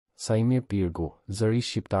Saimir Pirgu, zëri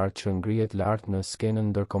shqiptar që ngrihet lart në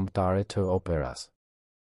skenën ndërkombëtare të operas.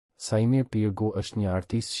 Saimir Pirgu është një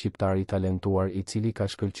artist shqiptar i talentuar i cili ka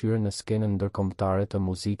shkëlqyer në skenën ndërkombëtare të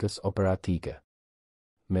muzikës operatike.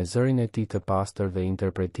 Me zërin e tij të pastër dhe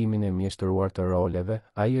interpretimin e mjeshtruar të roleve,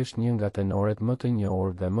 ai është një nga tenoret më të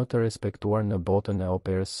njohur dhe më të respektuar në botën e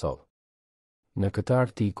operës sot. Në këtë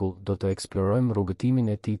artikull do të eksplorojmë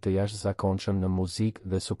rrugëtimin e tij të jashtëzakonshëm në muzikë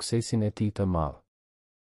dhe suksesin e tij të madh.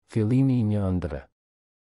 Fillimi i një ëndre.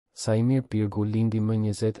 Saimir Pirgu lindi më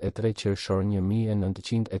 23 qershor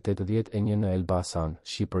 1981 në Elbasan,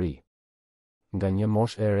 Shqipëri. Nga një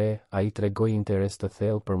moshë e re, ai tregoi interes të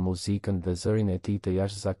thellë për muzikën dhe zërin e tij të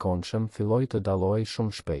jashtëzakonshëm filloi të dallohej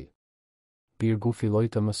shumë shpejt. Pirgu filloi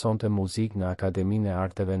të mësonte muzikë në Akademinë e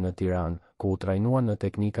Arteve në Tiranë, ku u trajnua në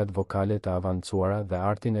teknikat vokale të avancuara dhe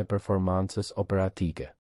artin e performancës operatike.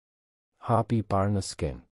 Hapi i parë në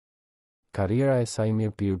skenë. Karriera e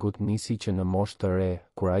Saimir Pirgut nisi që në moshë të re,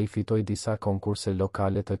 kur ai fitoi disa konkurse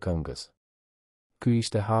lokale të këngës. Ky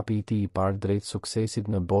ishte hapi i tij i parë drejt suksesit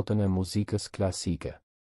në botën e muzikës klasike.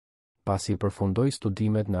 Pasi përfundoi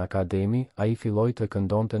studimet në akademi, ai filloi të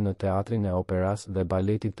këndonte në teatrin e operas dhe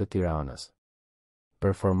baletit të Tiranës.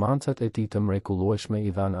 Performancat e tij të mrekullueshme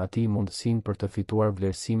i dhan atij mundësinë për të fituar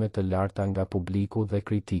vlerësime të larta nga publiku dhe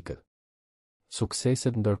kritikët.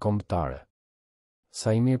 Sukseset ndërkombëtare.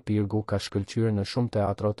 Saimir Pirgu ka shkëlqyer në shumë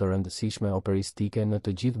teatro të rëndësishme operistike në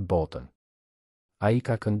të gjithë botën. Ai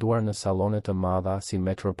ka kënduar në sallone të mëdha si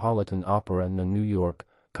Metropolitan Opera në New York,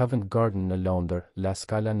 Covent Garden në Londër, La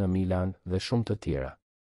Scala në Milan dhe shumë të tjera.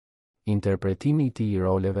 Interpretimi i tij i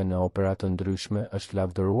roleve në opera të ndryshme është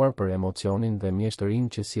lavdëruar për emocionin dhe mjeshtërinë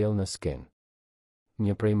që sjell në skenë.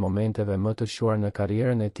 Një prej momenteve më të shuar në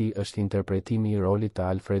karrierën e tij është interpretimi i rolit të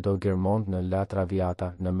Alfredo Germont në La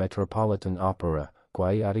Traviata në Metropolitan Opera, ku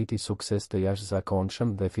ai arriti sukses të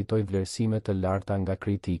jashtëzakonshëm dhe fitoi vlerësime të larta nga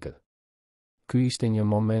kritikët. Ky ishte një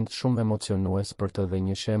moment shumë emocionues për të dhe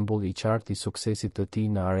një shembull i qartë i suksesit të tij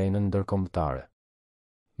në arenën ndërkombëtare.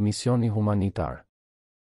 Misioni humanitar.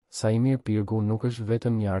 Saimir Pirgu nuk është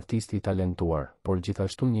vetëm një artist i talentuar, por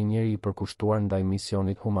gjithashtu një njeri i përkushtuar ndaj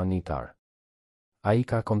misionit humanitar. Ai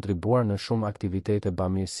ka kontribuar në shumë aktivitete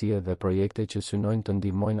bamirësie dhe projekte që synojnë të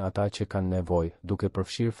ndihmojnë ata që kanë nevojë, duke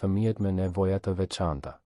përfshirë fëmijët me nevoja të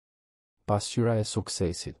veçanta. Pasqyra e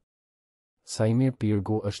suksesit. Saimir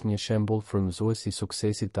Pirgu është një shembull frymëzues i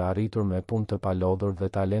suksesit të arritur me punë të palodhur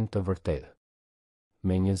dhe talent të vërtetë.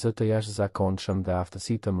 Me një zë të jashtëzakonshëm dhe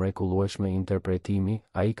aftësi të mrekullueshme interpretimi,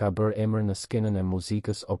 ai ka bërë emër në skenën e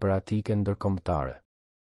muzikës operatike ndërkombëtare.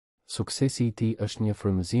 Suksesi i tij është një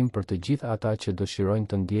frymëzim për të gjithë ata që dëshirojnë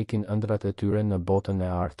të ndjekin ëndrat e tyre në botën e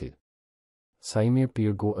artit. Saimir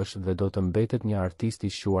Pirgu është dhe do të mbetet një artist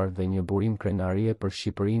i shuar dhe një burim krenarie për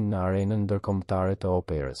Shqipërinë në arenën ndërkombëtare të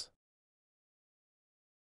operës.